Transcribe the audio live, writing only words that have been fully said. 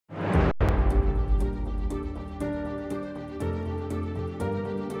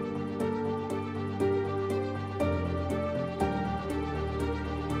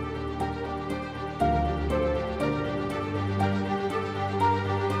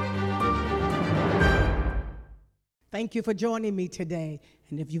Thank you for joining me today.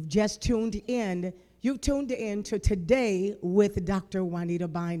 And if you've just tuned in, you've tuned in to Today with Dr. Juanita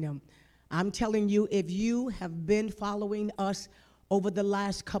Bynum. I'm telling you, if you have been following us over the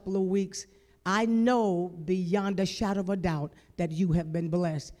last couple of weeks, I know beyond a shadow of a doubt that you have been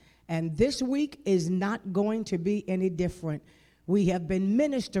blessed. And this week is not going to be any different. We have been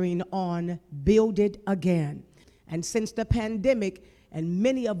ministering on Build It Again. And since the pandemic, and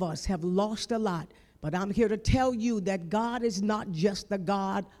many of us have lost a lot, but I'm here to tell you that God is not just the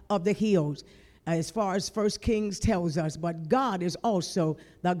God of the hills, as far as 1 Kings tells us, but God is also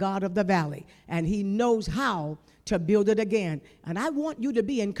the God of the valley, and he knows how to build it again. And I want you to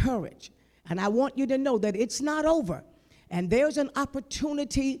be encouraged, and I want you to know that it's not over, and there's an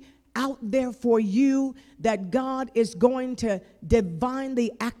opportunity out there for you that God is going to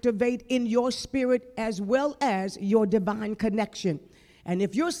divinely activate in your spirit as well as your divine connection. And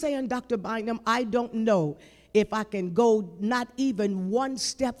if you're saying, Dr. Bynum, I don't know if I can go not even one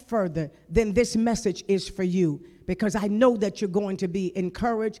step further, then this message is for you, because I know that you're going to be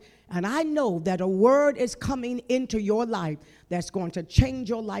encouraged, and I know that a word is coming into your life that's going to change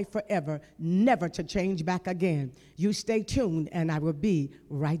your life forever, never to change back again. You stay tuned, and I will be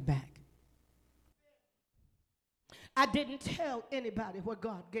right back. I didn't tell anybody what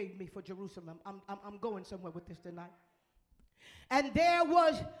God gave me for Jerusalem. I'm going somewhere with this tonight. And there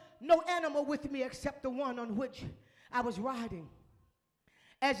was no animal with me except the one on which I was riding,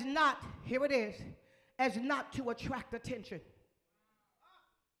 as not, here it is, as not to attract attention.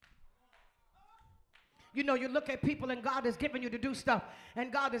 You know, you look at people and God is giving you to do stuff,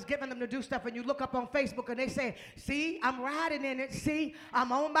 and God is giving them to do stuff, and you look up on Facebook and they say, see, I'm riding in it. See,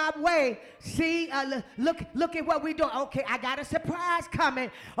 I'm on my way. See, look at what we do. Okay, I got a surprise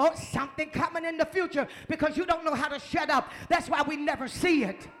coming. Oh, something coming in the future, because you don't know how to shut up. That's why we never see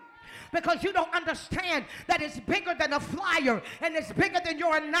it. Because you don't understand that it's bigger than a flyer, and it's bigger than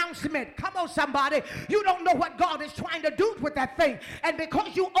your announcement. Come on, somebody. You don't know what God is trying to do with that thing. And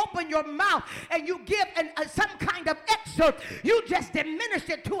because you open your mouth and you give some kind of excerpt, you just diminish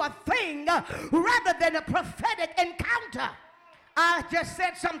it to a thing rather than a prophetic encounter. I just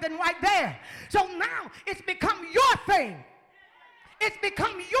said something right there. So now it's become your thing. It's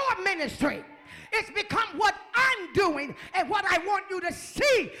become your ministry. It's become what I'm doing and what I want you to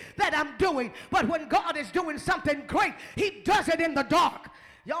see that I'm doing. But when God is doing something great, he does it in the dark.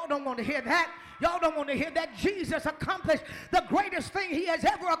 Y'all don't want to hear that. Y'all don't want to hear that. Jesus accomplished the greatest thing he has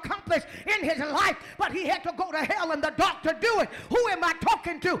ever accomplished in his life, but he had to go to hell in the dark to do it. Who am I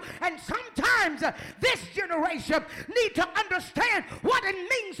talking to? And sometimes this generation need to understand what it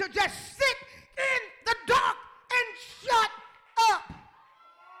means to just sit in the dark and shut up.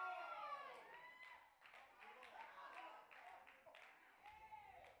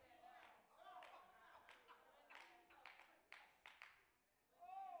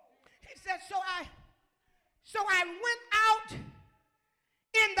 He said, so I went out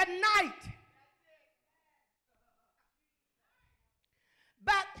in the night.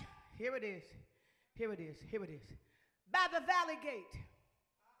 But here it is. By the valley gate,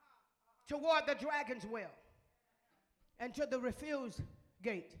 toward the dragon's well, and to the refuse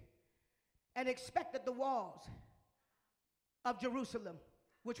gate, and expected the walls of Jerusalem,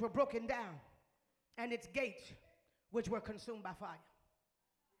 which were broken down, and its gates, which were consumed by fire.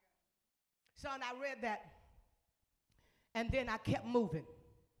 Son, I read that, and then I kept moving.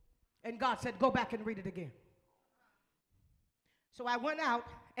 And God said, go back and read it again. So I went out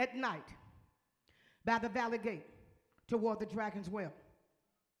at night by the valley gate toward the dragon's well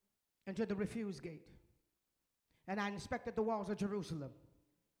and to the refuse gate. And I inspected the walls of Jerusalem,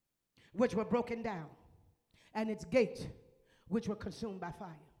 which were broken down, and its gates, which were consumed by fire.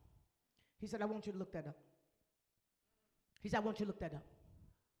 He said, I want you to look that up. He said, I want you to look that up.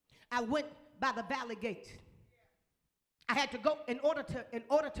 I went by the valley gate. I had to go in order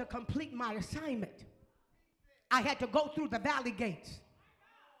to complete my assignment. I had to go through the valley gates.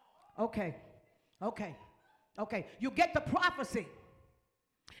 Okay. You get the prophecy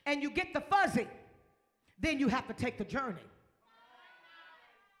and you get the fuzzy, then you have to take the journey.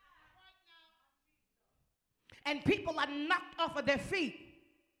 And people are knocked off of their feet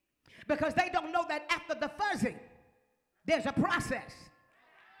because they don't know that after the fuzzy, there's a process.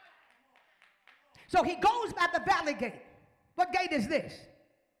 So he goes by the valley gate. What gate is this?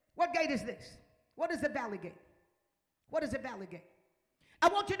 What gate is this? What is the valley gate? What is the valley gate? I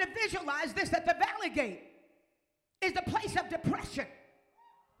want you to visualize this, that the valley gate is the place of depression.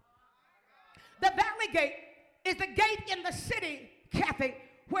 The valley gate is the gate in the city, Kathy,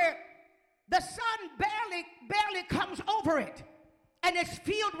 where the sun barely comes over it, and it's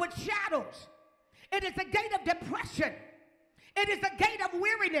filled with shadows. It is the gate of depression. It is the gate of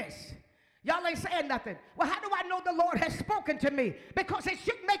weariness. Y'all ain't saying nothing. Well, how do I know the Lord has spoken to me? Because it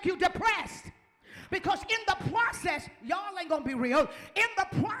should make you depressed. Because in the process, y'all ain't gonna be real, in the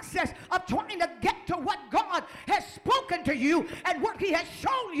process of trying to get to what God has spoken to you and what he has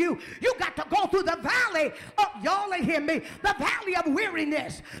shown you, you got to go through the valley of, y'all ain't hear me, the valley of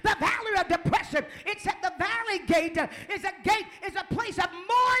weariness, the valley of depression. It said the valley gate is a place of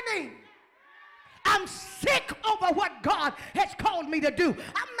mourning. I'm sick over what God has called me to do.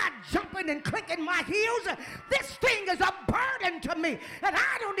 I'm not jumping and clicking my heels. This thing is a burden to me, and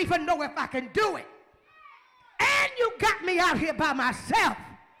I don't even know if I can do it. And you got me out here by myself.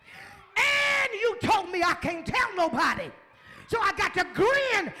 And you told me I can't tell nobody. So I got to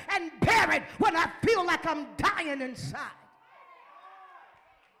grin and bear it when I feel like I'm dying inside.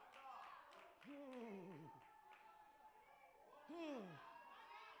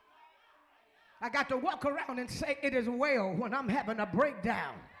 I got to walk around and say it is well when I'm having a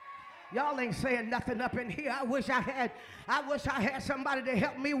breakdown. Y'all ain't saying nothing up in here. I wish I had somebody to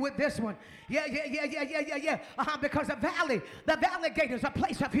help me with this one. Yeah. Because the valley gate is a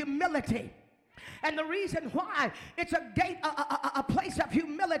place of humility. And the reason why it's a gate, a place of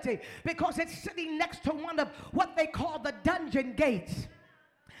humility, because it's sitting next to one of what they call the dungeon gates.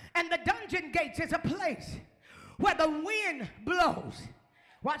 And the dungeon gates is a place where the wind blows.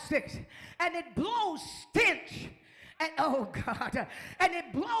 Watch this. And it blows stench. And oh God. And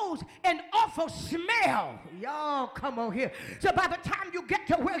it blows an awful smell. Y'all come on here. So by the time you get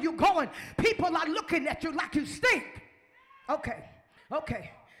to where you're going, people are looking at you like you stink. Okay.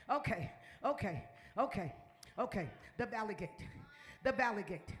 The valley gate. The valley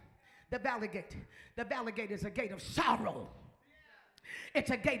gate. The valley gate. The valley gate is a gate of sorrow. It's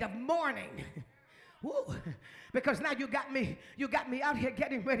a gate of mourning. Woo. Because now you got me out here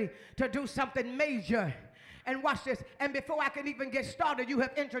getting ready to do something major. And watch this. And before I can even get started, you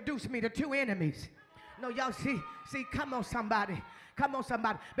have introduced me to two enemies. No, y'all see, come on somebody.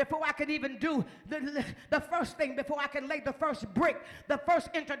 Before I can even do the first thing, before I can lay the first brick, the first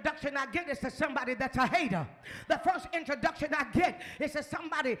introduction I get is to somebody that's a hater. The first introduction I get is to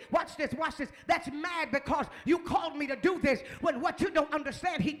somebody, watch this, that's mad because you called me to do this, when what you don't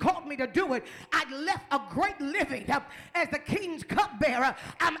understand, he called me to do it. I left a great living as the king's cupbearer.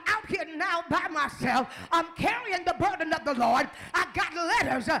 I'm out here now by myself. I'm carrying the burden of the Lord. I got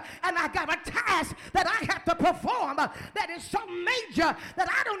letters and I got a task that I have to perform that is so major that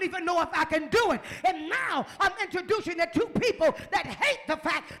I don't even know if I can do it. And now I'm introducing the two people that hate the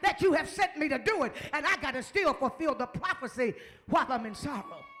fact that you have sent me to do it. And I got to still fulfill the prophecy while I'm in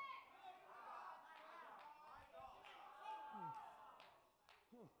sorrow.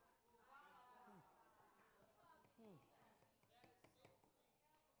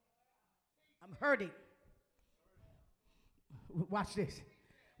 I'm hurting. Watch this.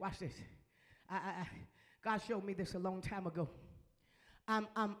 God showed me this a long time ago. I'm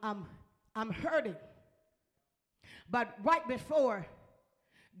hurting. But right before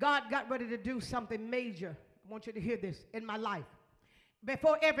God got ready to do something major, I want you to hear this, in my life.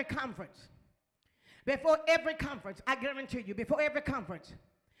 Before every conference, I guarantee you, before every conference,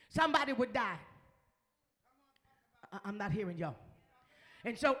 somebody would die. I'm not hearing y'all.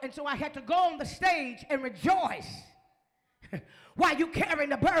 And so I had to go on the stage and rejoice while you carrying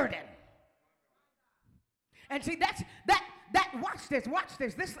the burden. And see, watch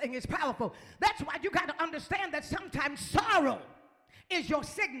this. This thing is powerful. That's why you got to understand that sometimes sorrow is your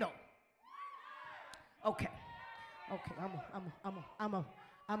signal. Okay.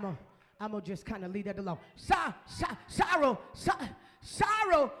 I'm gonna just kind of leave that alone. Sorrow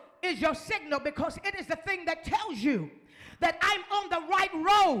is your signal, because it is the thing that tells you that I'm on the right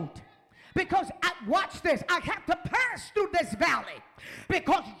road. Because watch this, I have to pass through this valley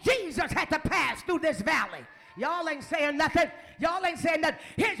because Jesus had to pass through this valley. Y'all ain't saying nothing.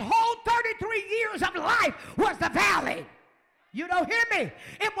 His whole 33 years of life was the valley. You don't hear me?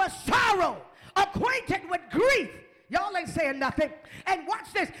 It was sorrow, acquainted with grief. Y'all ain't saying nothing. And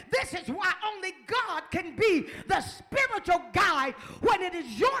watch this. This is why only God can be the spiritual guide when it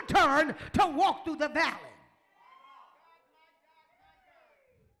is your turn to walk through the valley.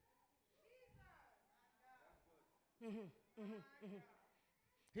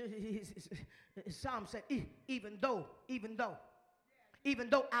 Psalm said, even though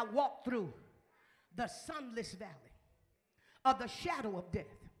I walk through the sunless valley of the shadow of death,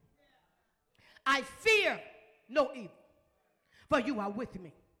 I fear no evil, for you are with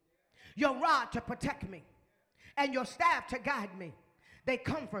me. Your rod to protect me and your staff to guide me. They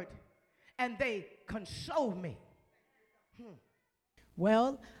comfort and they console me.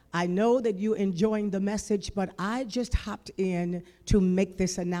 Well, I know that you're enjoying the message, but I just hopped in to make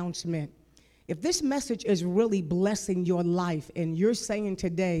this announcement. If this message is really blessing your life and you're saying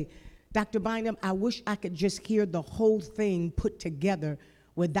today, Dr. Bynum, I wish I could just hear the whole thing put together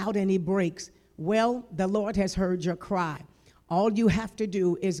without any breaks, well, the Lord has heard your cry. All you have to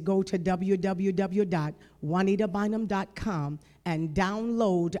do is go to www.juanitabynum.com and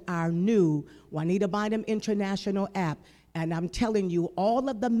download our new Juanita Bynum International app. And I'm telling you, all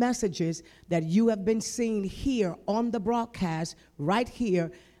of the messages that you have been seeing here on the broadcast, right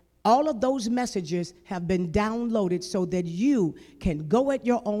here, all of those messages have been downloaded so that you can go at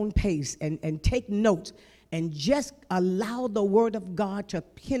your own pace and take notes and just allow the Word of God to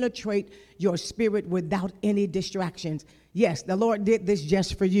penetrate your spirit without any distractions. Yes, the Lord did this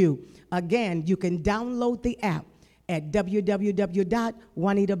just for you. Again, you can download the app at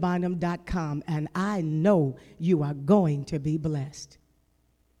www.juanitabynum.com, and I know you are going to be blessed.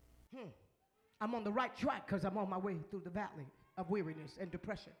 I'm on the right track because I'm on my way through the valley of weariness and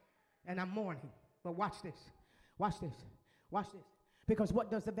depression, and I'm mourning. But watch this. Watch this. Watch this. Because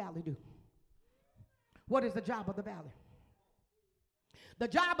what does the valley do? What is the job of the valley? The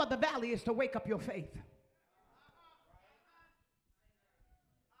job of the valley is to wake up your faith.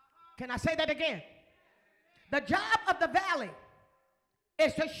 Can I say that again? The job of the valley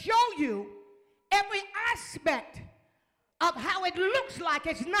is to show you every aspect of how it looks like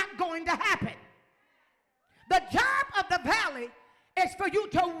it's not going to happen. The job of the valley is for you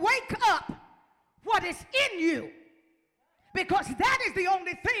to wake up what is in you, because that is the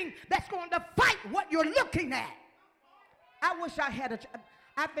only thing that's going to fight what you're looking at. I wish I had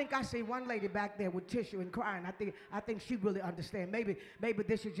I think I see one lady back there with tissue and crying. I think she really understands. Maybe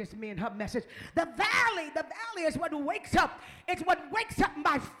this is just me and her message. The valley is what wakes up. It's what wakes up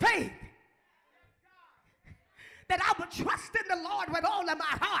my faith. That I would trust in the Lord with all of my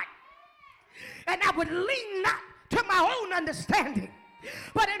heart. And I would lean not to my own understanding,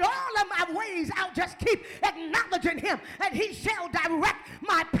 but in all of my ways I'll just keep acknowledging him, and he shall direct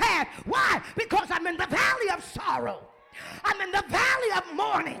my path. Why? Because I'm in the valley of sorrow. I'm in the valley of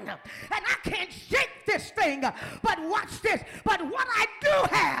mourning, and I can't shake this thing. But watch this. But what I do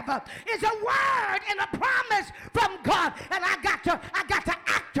have is a word and a promise from God, and I got to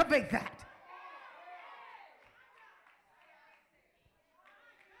activate that.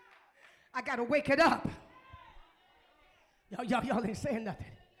 I got to wake it up. Y'all ain't saying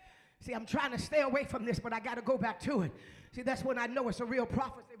nothing. See, I'm trying to stay away from this, but I got to go back to it. See, that's when I know it's a real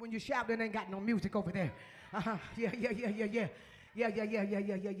prophecy, when you shout and ain't got no music over there. Yeah.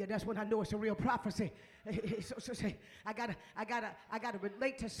 That's when I know it's a real prophecy. So say, I gotta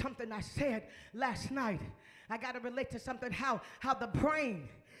relate to something I said last night. I gotta relate to something, how the brain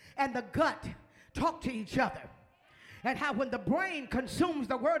and the gut talk to each other. And how when the brain consumes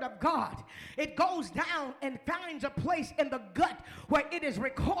the word of God, it goes down and finds a place in the gut where it is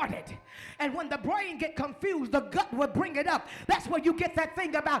recorded. And when the brain get confused, the gut will bring it up. That's where you get that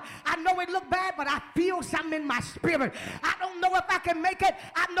thing about, I know it look bad, but I feel something in my spirit. I don't know if I can make it.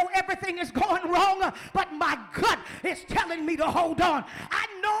 I know everything is going wrong, but my gut is telling me to hold on. I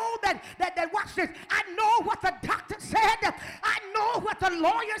know that watch this. I know what the doctor said. I know what the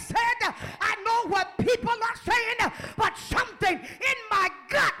lawyer said. I know what people are saying. But something in my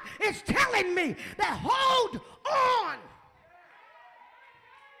gut is telling me that hold on.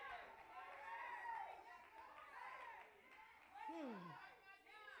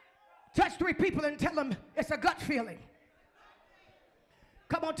 Touch 3 people and tell them it's a gut feeling.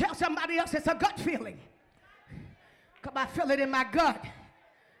 Come on, tell somebody else it's a gut feeling. Come, I feel it in my gut.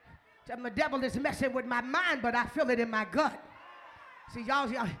 Tell them the devil is messing with my mind, but I feel it in my gut. See, y'all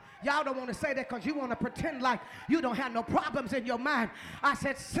don't want to say that because you want to pretend like you don't have no problems in your mind. I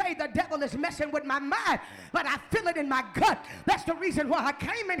said, say the devil is messing with my mind, but I feel it in my gut. That's the reason why I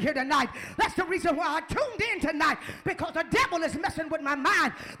came in here tonight. That's the reason why I tuned in tonight, because the devil is messing with my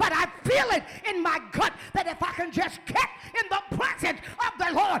mind, but I feel it in my gut that if I can just get in the presence of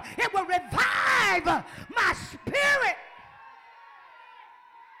the Lord, it will revive my spirit.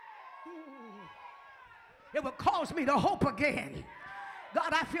 It will cause me to hope again.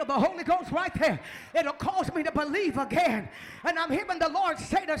 God, I feel the Holy Ghost right there. It'll cause me to believe again. And I'm hearing the Lord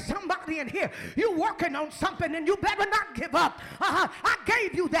say to somebody in here, you working on something and you better not give up. I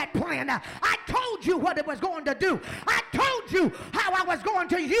gave you that plan. I told you what it was going to do. I told you how I was going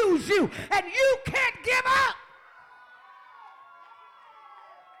to use you, and you can't give up.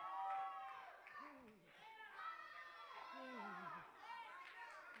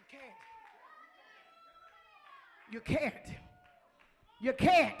 You can't. You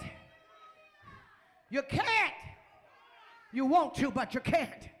can't. You can't. You want to, but you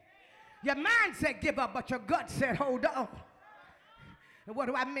can't. Your mind said give up, but your gut said hold on. And what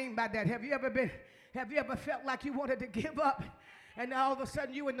do I mean by that? Have you ever felt like you wanted to give up? And all of a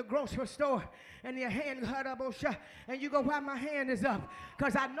sudden you in the grocery store and your hand and you go, why my hand is up?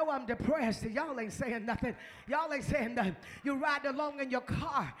 Because I know I'm depressed. Y'all ain't saying nothing. Y'all ain't saying nothing. You ride along in your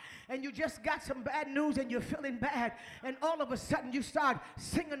car and you just got some bad news and you're feeling bad. And all of a sudden you start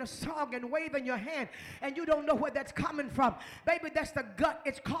singing a song and waving your hand and you don't know where that's coming from. Baby, that's the gut.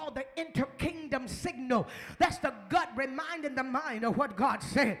 It's called the interkingdom signal. That's the gut reminding the mind of what God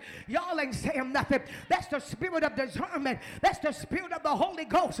said. Y'all ain't saying nothing. That's the spirit of discernment. That's the spirit of the Holy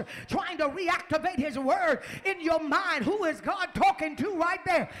Ghost trying to reactivate his word in your mind. Who is God talking to right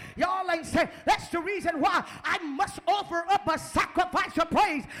there? Y'all ain't saying. That's the reason why I must offer up a sacrifice of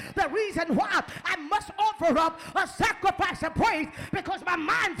praise. The reason why I must offer up a sacrifice of praise, because my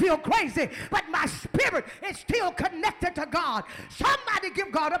mind feels crazy, but my spirit is still connected to God. Somebody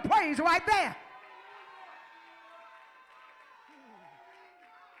give God a praise right there.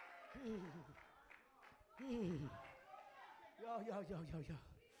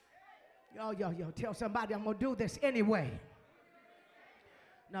 Yo. Tell somebody I'm going to do this anyway.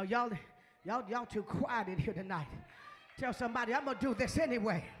 Now, y'all too quiet in here tonight. Tell somebody I'm going to do this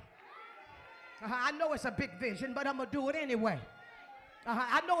anyway. I know it's a big vision, but I'm going to do it anyway.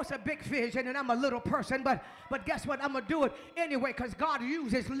 I know it's a big vision and I'm a little person, but guess what? I'm going to do it anyway because God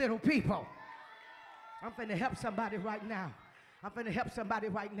uses little people. I'm finna help somebody right now.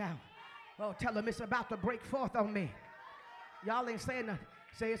 Oh, tell them it's about to break forth on me. Y'all ain't saying nothing.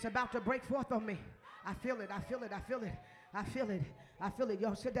 Say it's about to break forth on me. I feel it.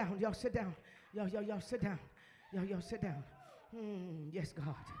 Y'all sit down. Y'all sit down. Yes,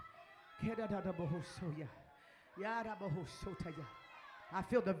 God. I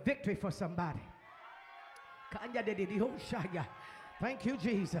feel the victory for somebody. Thank you,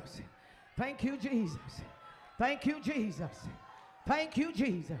 Jesus. Thank you,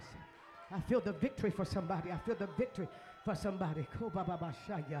 Jesus. I feel the victory for somebody.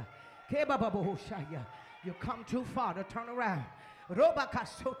 You come too far to turn around.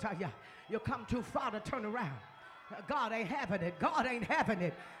 You come too far to turn around. God ain't having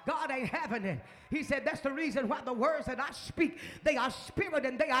it. He said that's the reason why the words that I speak, they are spirit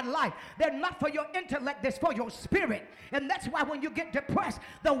and they are life. They're not for your intellect, they're for your spirit. And that's why when you get depressed,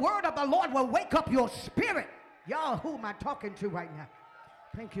 the word of the Lord will wake up your spirit. Y'all, who am I talking to right now?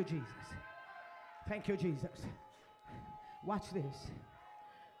 Thank you, Jesus. Watch this.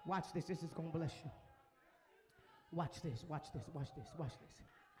 This is going to bless you. Watch this.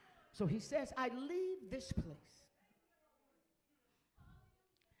 So he says, I leave this place.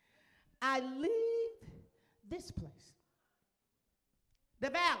 The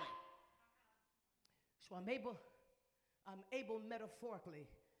valley. So I'm able metaphorically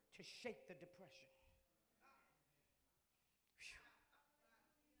to shake the depression.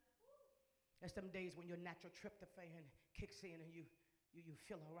 That's them days when your natural tryptophan kicks in and you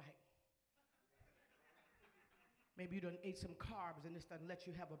feel all right. Maybe you done ate some carbs and this doesn't let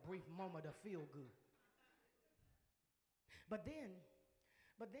you have a brief moment of feel good. But then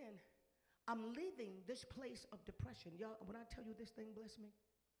I'm leaving this place of depression. Y'all, when I tell you this thing bless me.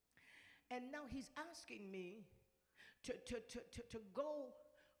 And now he's asking me to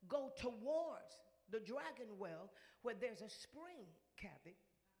go towards the dragon well where there's a spring, Kathy.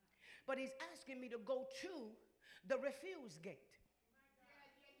 But he's asking me to go to the refuse gate.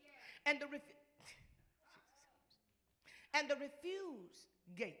 And the refuse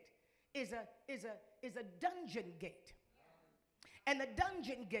gate is a dungeon gate. And the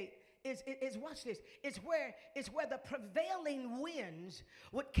dungeon gate is watch this, it's where the prevailing winds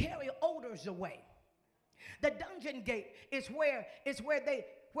would carry odors away. The dungeon gate is where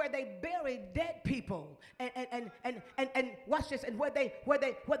they bury dead people and watch this, and where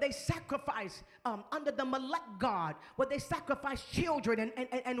they sacrifice under the Molech god, where they sacrifice children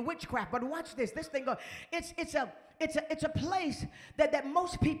and witchcraft. But watch this thing goes. It's a place that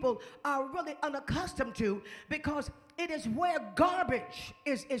most people are really unaccustomed to, because it is where garbage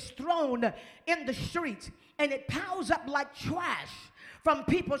is thrown in the streets, and it piles up like trash from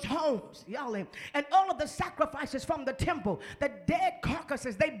people's homes, y'all, and all of the sacrifices from the temple, the dead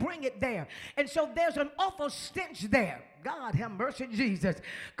carcasses, they bring it there. And so there's an awful stench there. God have mercy, Jesus.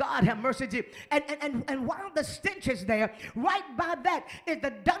 God have mercy, Jesus. And while the stench is there, right by that is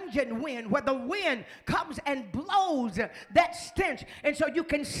the dungeon wind, where the wind comes and blows that stench, and so you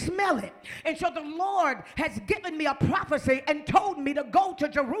can smell it. And so the Lord has given me a prophecy and told me to go to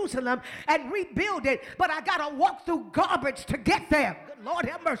Jerusalem and rebuild it, but I got to walk through garbage to get there. Good Lord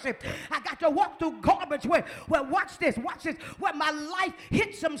have mercy. I got to walk through garbage where watch this, where my life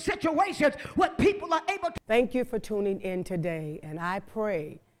hits some situations where people are able to. Thank you for tuning in today, and I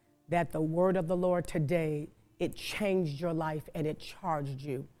pray that the word of the Lord today, it changed your life and it charged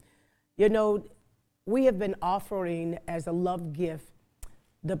you. You know, we have been offering as a love gift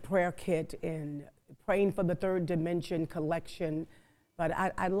the prayer kit and praying for the Third Dimension collection, but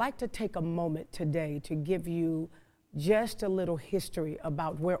I'd like to take a moment today to give you just a little history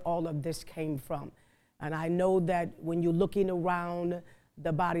about where all of this came from. And I know that when you're looking around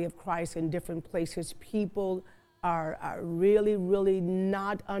the body of Christ in different places, people are really, really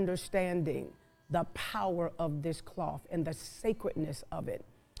not understanding the power of this cloth and the sacredness of it.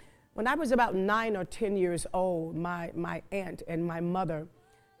 When I was about 9 or 10 years old, my aunt and my mother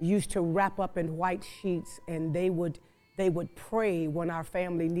used to wrap up in white sheets, and they would pray when our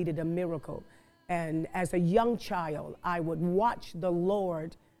family needed a miracle. And as a young child, I would watch the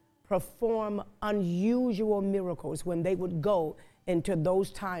Lord perform unusual miracles when they would go into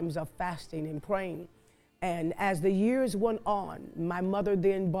those times of fasting and praying. And as the years went on, my mother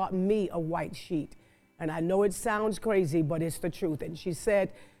then bought me a white sheet. And I know it sounds crazy, but it's the truth. And she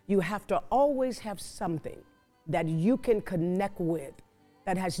said, you have to always have something that you can connect with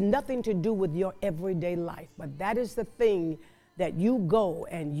that has nothing to do with your everyday life. But that is the thing that you go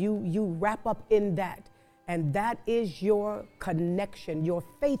and you wrap up in that. And that is your connection, your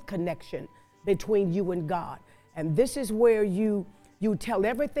faith connection between you and God. And this is where you tell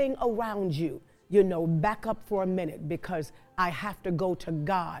everything around you, back up for a minute, because I have to go to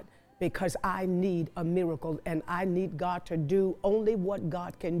God, because I need a miracle and I need God to do only what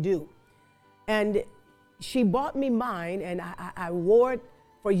God can do. And she bought me mine, and I wore it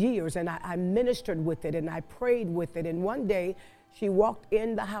for years, and I ministered with it and I prayed with it. And one day she walked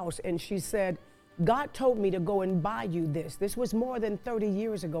in the house and she said, God told me to go and buy you this. This was more than 30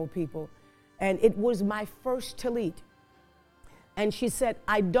 years ago, people. And it was my first tallit. And she said,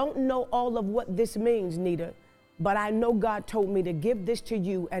 I don't know all of what this means, Nita, but I know God told me to give this to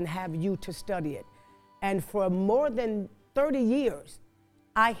you and have you to study it. And for more than 30 years,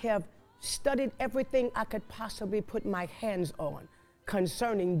 I have studied everything I could possibly put my hands on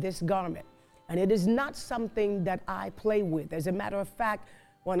concerning this garment. And it is not something that I play with. As a matter of fact,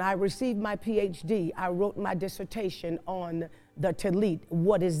 when I received my PhD, I wrote my dissertation on the tallit.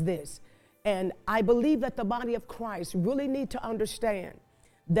 What is this? And I believe that the body of Christ really need to understand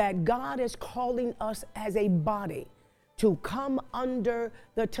that God is calling us as a body to come under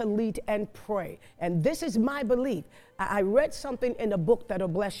the tallit and pray. And this is my belief. I read something in a book that'll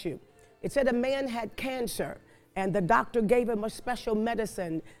bless you. It said a man had cancer, and the doctor gave him a special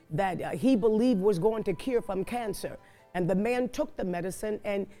medicine that he believed was going to cure from cancer. And the man took the medicine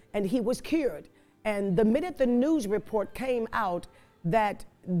and he was cured. And the minute the news report came out that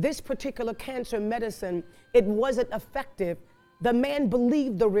this particular cancer medicine, it wasn't effective, the man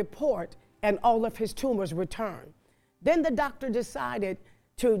believed the report and all of his tumors returned. Then the doctor decided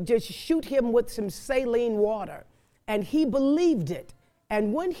to just shoot him with some saline water, and he believed it.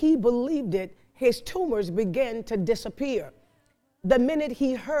 And when he believed it, his tumors began to disappear. The minute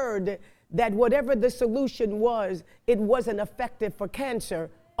he heard that whatever the solution was, it wasn't effective for cancer,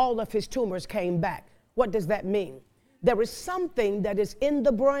 all of his tumors came back. What does that mean? There is something that is in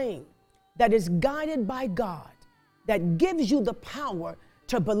the brain that is guided by God that gives you the power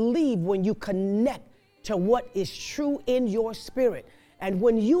to believe when you connect to what is true in your spirit. And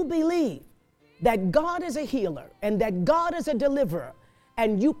when you believe that God is a healer and that God is a deliverer,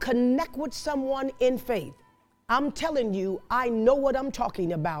 and you connect with someone in faith, I'm telling you, I know what I'm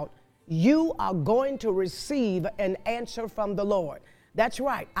talking about. You are going to receive an answer from the Lord. That's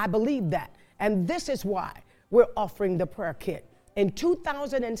right, I believe that. And this is why we're offering the prayer kit. In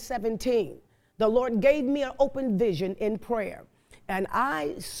 2017, the Lord gave me an open vision in prayer, and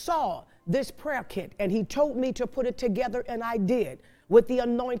I saw this prayer kit, and he told me to put it together, and I did, with the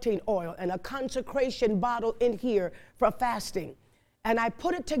anointing oil and a consecration bottle in here for fasting. And I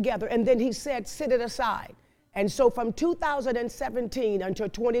put it together, and then he said, sit it aside. And so from 2017 until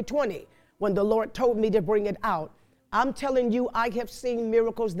 2020, when the Lord told me to bring it out, I'm telling you, I have seen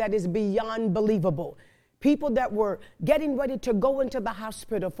miracles that is beyond believable. People that were getting ready to go into the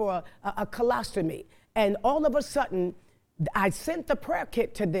hospital for a colostomy, and all of a sudden, I sent the prayer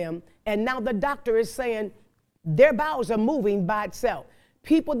kit to them, and now the doctor is saying, Their bowels are moving by itself.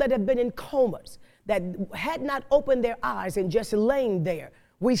 People that have been in comas, that had not opened their eyes and just laying there.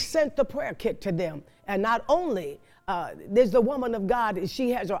 We sent the prayer kit to them. And not only there's the woman of God,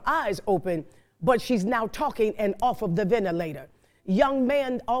 she has her eyes open, but she's now talking and off of the ventilator. Young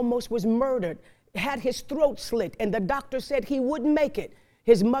man almost was murdered, had his throat slit, and the doctor said he wouldn't make it.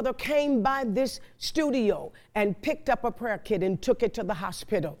 His mother came by this studio and picked up a prayer kit and took it to the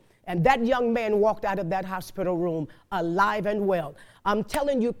hospital. And that young man walked out of that hospital room alive and well. I'm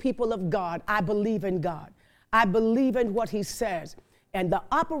telling you, people of God, I believe in God. I believe in what he says. And the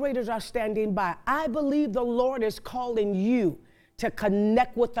operators are standing by. I believe the Lord is calling you to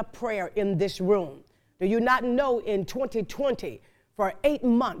connect with the prayer in this room. Do you not know in 2020, for 8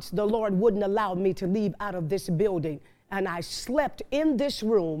 months, the Lord wouldn't allow me to leave out of this building. And I slept in this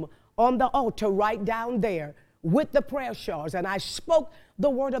room on the altar right down there with the prayer shawls. And I spoke the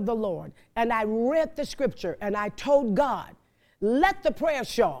word of the Lord. And I read the scripture. And I told God, let the prayer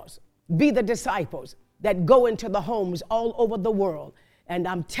shawls be the disciples that go into the homes all over the world. And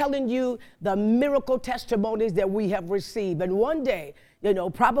I'm telling you the miracle testimonies that we have received. And one day,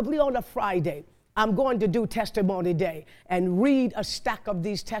 probably on a Friday, I'm going to do testimony day and read a stack of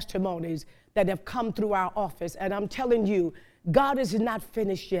these testimonies that have come through our office. And I'm telling you, God is not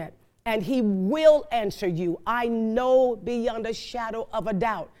finished yet. And he will answer you. I know beyond a shadow of a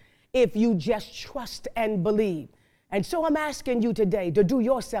doubt, if you just trust and believe. And so I'm asking you today to do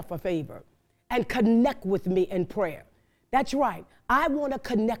yourself a favor and connect with me in prayer. That's right. I want to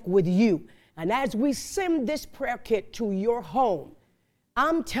connect with you. And as we send this prayer kit to your home,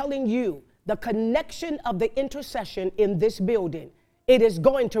 I'm telling you, the connection of the intercession in this building, it is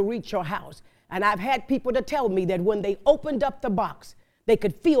going to reach your house. And I've had people to tell me that when they opened up the box, they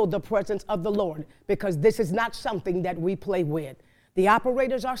could feel the presence of the Lord, because this is not something that we play with. The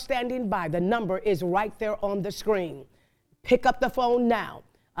operators are standing by. The number is right there on the screen. Pick up the phone now.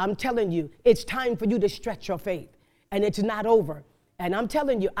 I'm telling you, it's time for you to stretch your faith, and it's not over. And I'm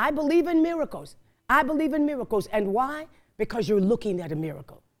telling you, I believe in miracles. I believe in miracles. And why? Because you're looking at a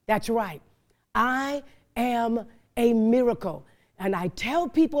miracle. That's right. I am a miracle. And I tell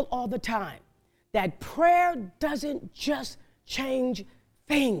people all the time that prayer doesn't just change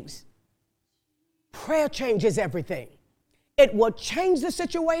things. Prayer changes everything. It will change the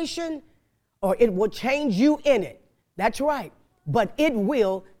situation, or it will change you in it. That's right. But it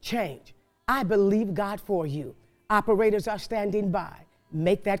will change. I believe God for you. Operators are standing by.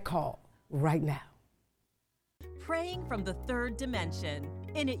 Make that call right now. Praying from the Third Dimension.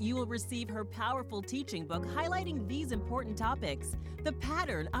 In it, you will receive her powerful teaching book highlighting these important topics: the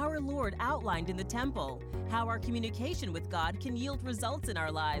pattern our Lord outlined in the temple, how our communication with God can yield results in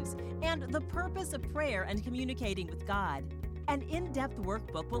our lives, and the purpose of prayer and communicating with God. An in-depth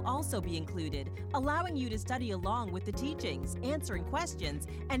workbook will also be included, allowing you to study along with the teachings, answering questions,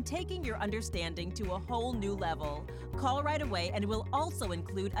 and taking your understanding to a whole new level. Call right away, and we'll also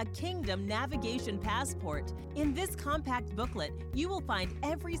include a Kingdom Navigation Passport. In this compact booklet, you will find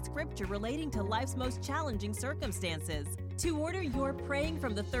every scripture relating to life's most challenging circumstances. To order your Praying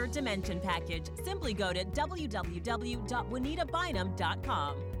from the Third Dimension package, simply go to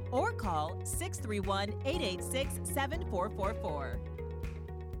www.juanitabynum.com or call 631-886-7444.